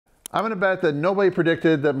I'm going to bet that nobody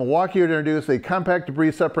predicted that Milwaukee would introduce a compact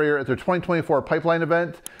debris separator at their 2024 pipeline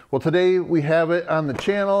event. Well, today we have it on the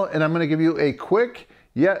channel, and I'm going to give you a quick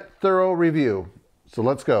yet thorough review. So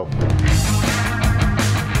let's go.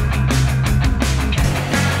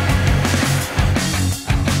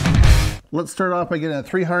 Let's start off by getting a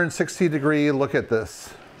 360-degree look at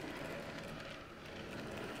this.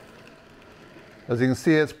 As you can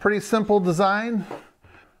see, it's pretty simple design.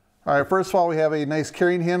 All right, first of all, we have a nice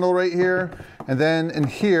carrying handle right here. And then in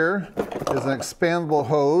here is an expandable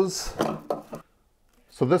hose.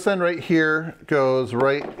 So this end right here goes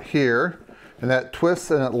right here, and that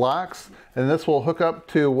twists and it locks. And this will hook up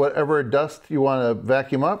to whatever dust you want to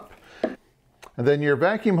vacuum up. And then your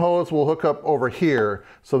vacuum hose will hook up over here.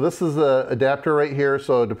 So this is the adapter right here.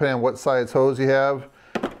 So depending on what size hose you have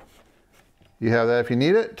that if you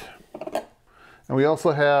need it. And we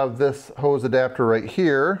also have this hose adapter right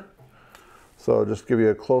here. So just give you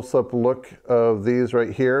a close-up look of these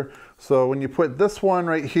right here. So when you put this one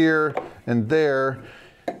right here and there,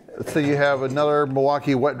 let's say you have another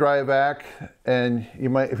Milwaukee wet dry vac, and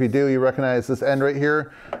you might, if you do, you recognize this end right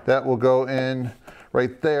here, that will go in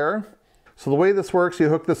right there. So the way this works, you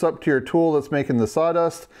hook this up to your tool that's making the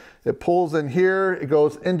sawdust. It pulls in here, it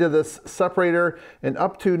goes into this separator, and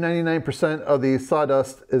up to 99% of the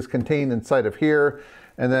sawdust is contained inside of here.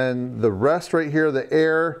 And then the rest right here, the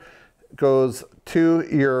air, goes to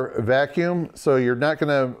your vacuum. So you're not going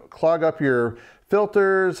to clog up your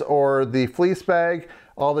filters or the fleece bag.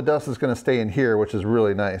 All the dust is going to stay in here, which is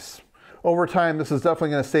really nice. Over time, this is definitely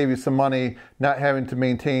going to save you some money not having to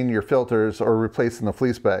maintain your filters or replacing the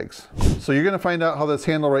fleece bags. So you're going to find out how this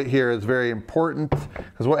handle right here is very important,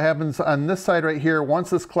 because what happens on this side right here, once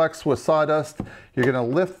this collects with sawdust, you're going to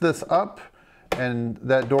lift this up and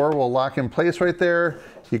that door will lock in place right there.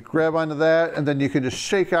 You grab onto that and then you can just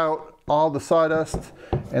shake out all the sawdust,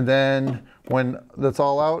 and then when that's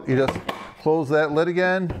all out, you just close that lid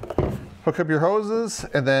again, hook up your hoses,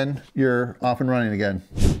 and then you're off and running again.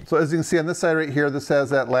 So as you can see on this side right here, this has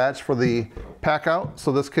that latch for the pack out.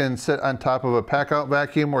 So this can sit on top of a pack out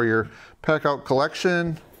vacuum or your pack out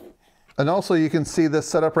collection. And also you can see this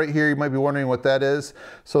setup right here. You might be wondering what that is.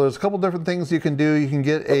 So there's a couple different things you can do. You can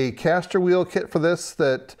get a caster wheel kit for this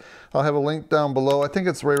that I'll have a link down below. I think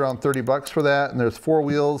it's right around 30 bucks for that. And there's 4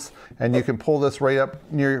 wheels, and you can pull this right up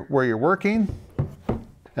near where you're working.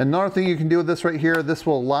 And another thing you can do with this right here, this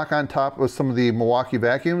will lock on top of some of the Milwaukee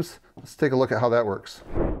vacuums. Let's take a look at how that works.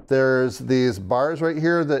 There's these bars right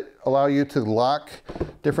here that allow you to lock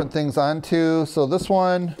different things onto. So this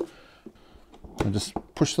one, and just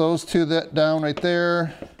push those two down right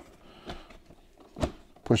there.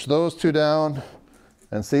 Push those two down,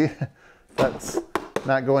 and see, that's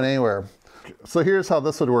not going anywhere. So here's how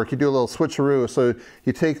this would work. You do a little switcheroo. So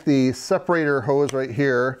you take the separator hose right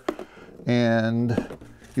here, and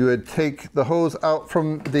you would take the hose out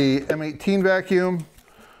from the M18 vacuum.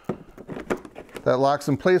 That locks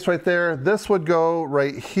in place right there. This would go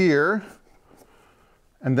right here,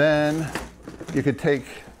 and then you could take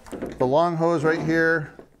the long hose right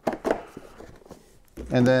here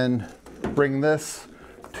and then bring this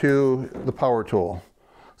to the power tool.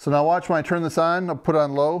 So now watch when I turn this on. I'll put it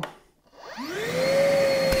on low.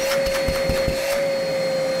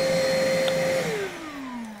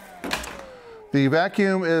 The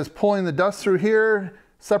vacuum is pulling the dust through here,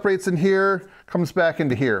 separates in here, comes back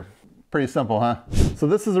into here. Pretty simple, huh? So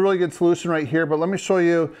this is a really good solution right here, but let me show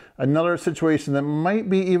you another situation that might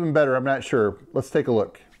be even better. I'm not sure. Let's take a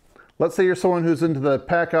look. Let's say you're someone who's into the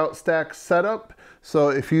pack out stack setup. So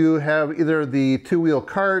if you have either the 2-wheel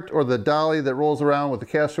cart or the dolly that rolls around with the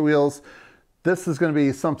caster wheels, this is going to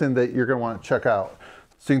be something that you're going to want to check out.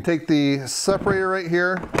 So you can take the separator right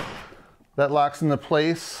here, that locks into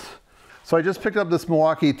place. So I just picked up this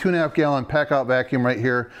Milwaukee 2.5 gallon pack out vacuum right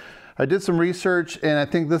here. I did some research, and I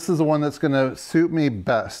think this is the one that's going to suit me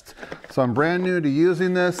best. So I'm brand new to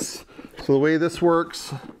using this. So the way this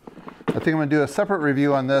works, I think I'm going to do a separate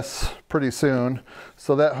review on this pretty soon.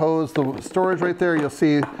 So that hose, the storage right there, you'll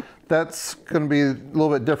see that's going to be a little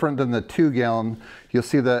bit different than the 2 gallon. You'll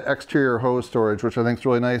see the exterior hose storage, which I think is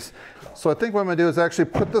really nice. So I think what I'm going to do is actually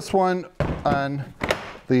put this one on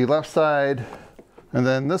the left side, and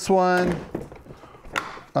then this one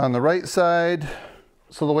on the right side.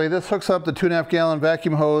 So the way this hooks up, the 2.5 gallon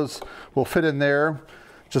vacuum hose will fit in there.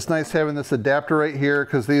 Just nice having this adapter right here,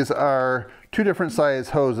 because these are 2 different size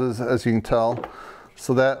hoses, as you can tell.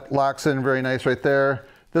 So that locks in very nice right there.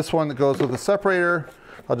 This one that goes with the separator,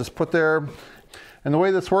 I'll just put there. And the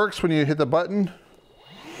way this works, when you hit the button,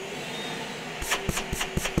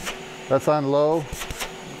 that's on low,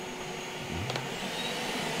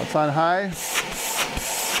 that's on high.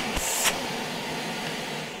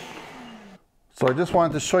 So I just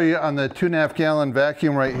wanted to show you on the 2.5 gallon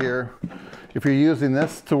vacuum right here, if you're using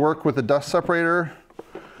this to work with the dust separator,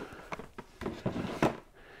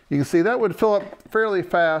 you can see that would fill up fairly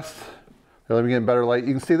fast. Here, let me get a better light.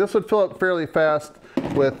 You can see this would fill up fairly fast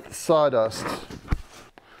with sawdust.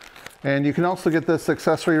 And you can also get this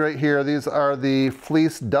accessory right here. These are the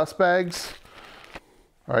fleece dust bags.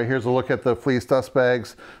 All right, here's a look at the fleece dust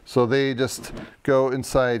bags. So they just go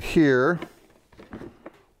inside here.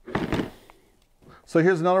 So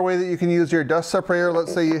here's another way that you can use your dust separator.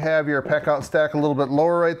 Let's say you have your pack out stack a little bit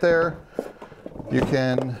lower right there. You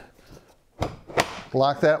can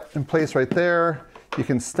lock that in place right there. You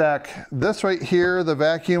can stack this right here, the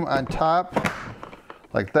vacuum, on top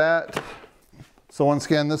like that. So once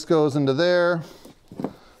again, this goes into there.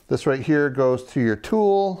 This right here goes to your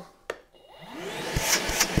tool.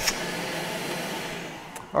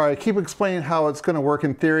 All right, keep explaining how it's going to work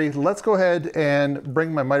in theory. Let's go ahead and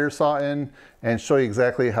bring my miter saw in and show you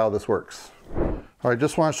exactly how this works. All right,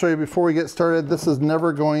 just want to show you before we get started, this is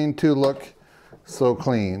never going to look so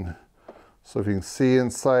clean. So if you can see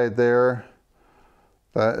inside there,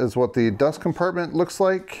 that is what the dust compartment looks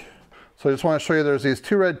like. So I just want to show you there's these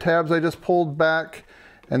 2 red tabs I just pulled back,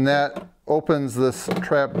 and that opens this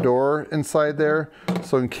trap door inside there.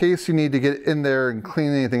 So in case you need to get in there and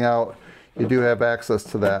clean anything out, you do have access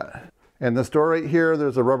to that. And this door right here,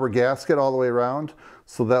 there's a rubber gasket all the way around,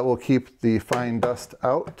 so that will keep the fine dust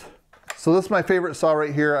out. So this is my favorite saw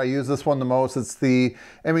right here. I use this one the most. It's the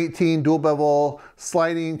M18 dual bevel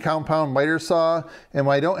sliding compound miter saw. And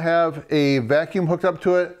when I don't have a vacuum hooked up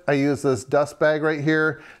to it, I use this dust bag right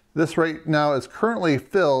here. This right now is currently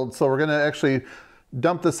filled, so we're gonna actually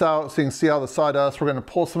dump this out so you can see all the sawdust. We're gonna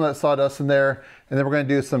pull some of that sawdust in there, and then we're gonna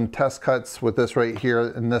do some test cuts with this right here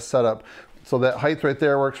in this setup. So that height right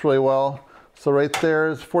there works really well. So right there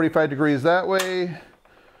is 45 degrees that way.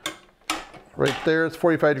 Right there is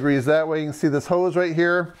 45 degrees that way. You can see this hose right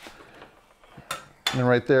here. And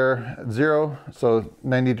right there at 0, so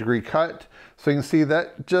 90-degree cut. So you can see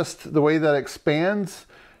that just the way that expands,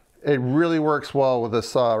 it really works well with this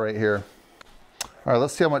saw right here. All right,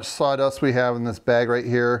 let's see how much sawdust we have in this bag right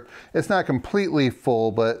here. It's not completely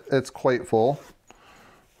full, but it's quite full.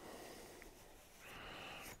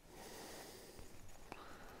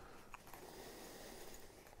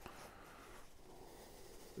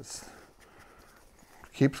 This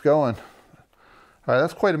keeps going. All right,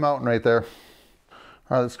 that's quite a mountain right there.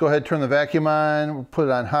 All right, let's go ahead and turn the vacuum on. We'll put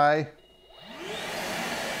it on high.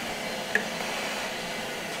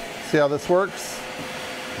 See how this works?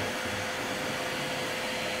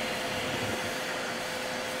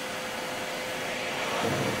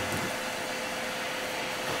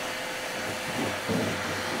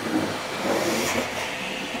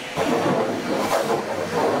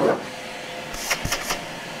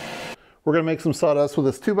 We're gonna make some sawdust with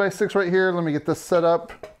this 2x6 right here. Let me get this set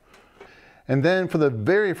up. And then for the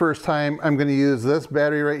very first time, I'm gonna use this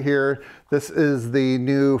battery right here. This is the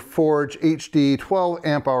new Forge HD 12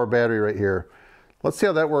 amp hour battery right here. Let's see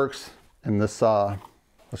how that works in this saw.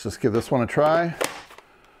 Let's just give this one a try.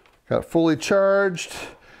 Got it fully charged.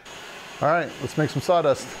 All right, let's make some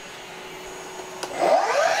sawdust.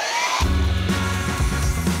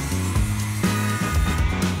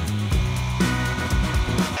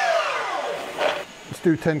 Let's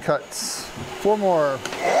do 10 cuts. 4 more.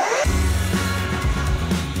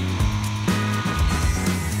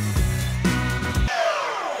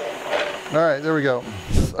 All right, there we go.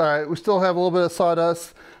 All right, we still have a little bit of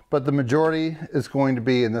sawdust, but the majority is going to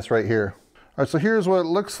be in this right here. All right, so here's what it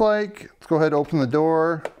looks like. Let's go ahead and open the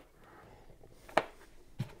door.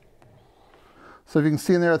 So if you can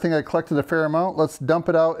see in there, I think I collected a fair amount. Let's dump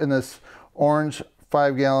it out in this orange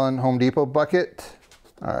 5-gallon Home Depot bucket.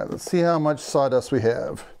 All right, let's see how much sawdust we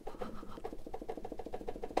have.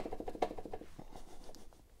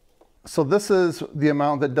 So this is the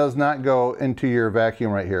amount that does not go into your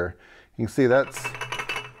vacuum right here. You can see that's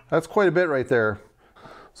quite a bit right there.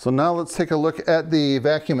 So now let's take a look at the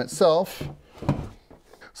vacuum itself.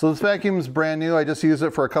 So this vacuum is brand new. I just used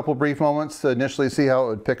it for a couple brief moments to initially see how it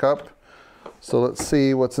would pick up. So let's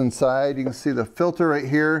see what's inside. You can see the filter right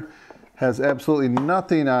here has absolutely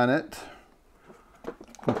nothing on it.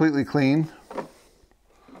 Completely clean.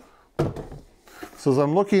 So as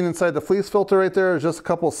I'm looking inside the fleece filter right there, there's just a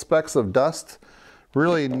couple specks of dust.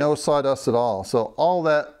 Really no sawdust at all. So all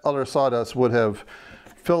that other sawdust would have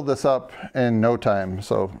filled this up in no time.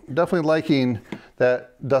 So definitely liking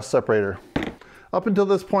that dust separator. Up until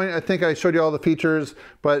this point, I think I showed you all the features,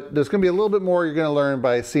 but there's gonna be a little bit more you're gonna learn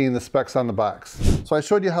by seeing the specs on the box. So I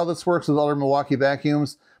showed you how this works with other Milwaukee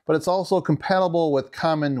vacuums, but it's also compatible with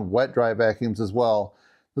common wet dry vacuums as well.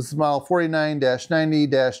 This is model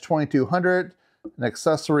 49-90-2200, an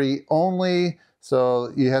accessory only,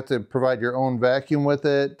 so you have to provide your own vacuum with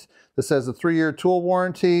it. This has a 3-year tool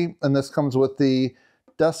warranty, and this comes with the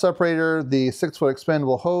dust separator, the 6-foot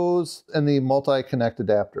expandable hose, and the multi-connect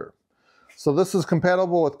adapter. So this is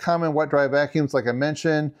compatible with common wet dry vacuums like I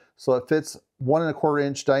mentioned, so it fits 1 1/4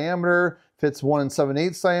 inch diameter, fits 1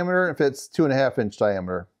 7/8 diameter, and fits 2.5 inch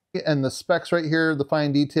diameter. And the specs right here, the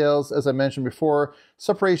fine details, as I mentioned before,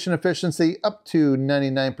 separation efficiency up to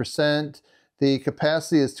 99%. The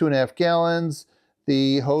capacity is 2.5 gallons.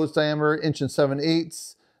 The hose diameter, 1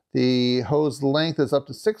 7/8. The hose length is up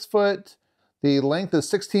to 6 foot. The length is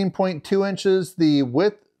 16.2 inches. The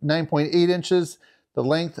width, 9.8 inches. The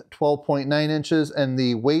length, 12.9 inches. And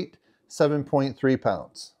the weight, 7.3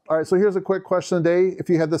 pounds. All right, so here's a quick question of the day. If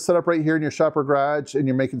you had this set up right here in your shop or garage and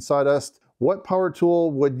you're making sawdust, what power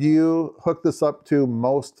tool would you hook this up to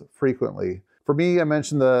most frequently? For me, I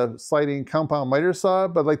mentioned the sliding compound miter saw,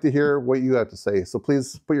 but I'd like to hear what you have to say. So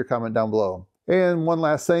please put your comment down below. And one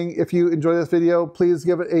last thing, if you enjoy this video, please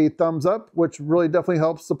give it a thumbs up, which really definitely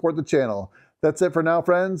helps support the channel. That's it for now,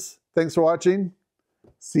 friends. Thanks for watching.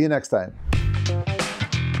 See you next time.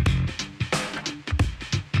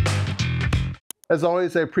 As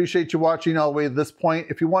always, I appreciate you watching all the way to this point.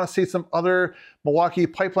 If you want to see some other Milwaukee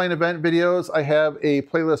pipeline event videos, I have a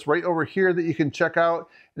playlist right over here that you can check out.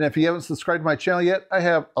 And if you haven't subscribed to my channel yet, I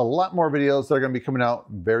have a lot more videos that are going to be coming out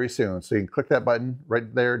very soon. So you can click that button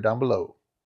right there down below.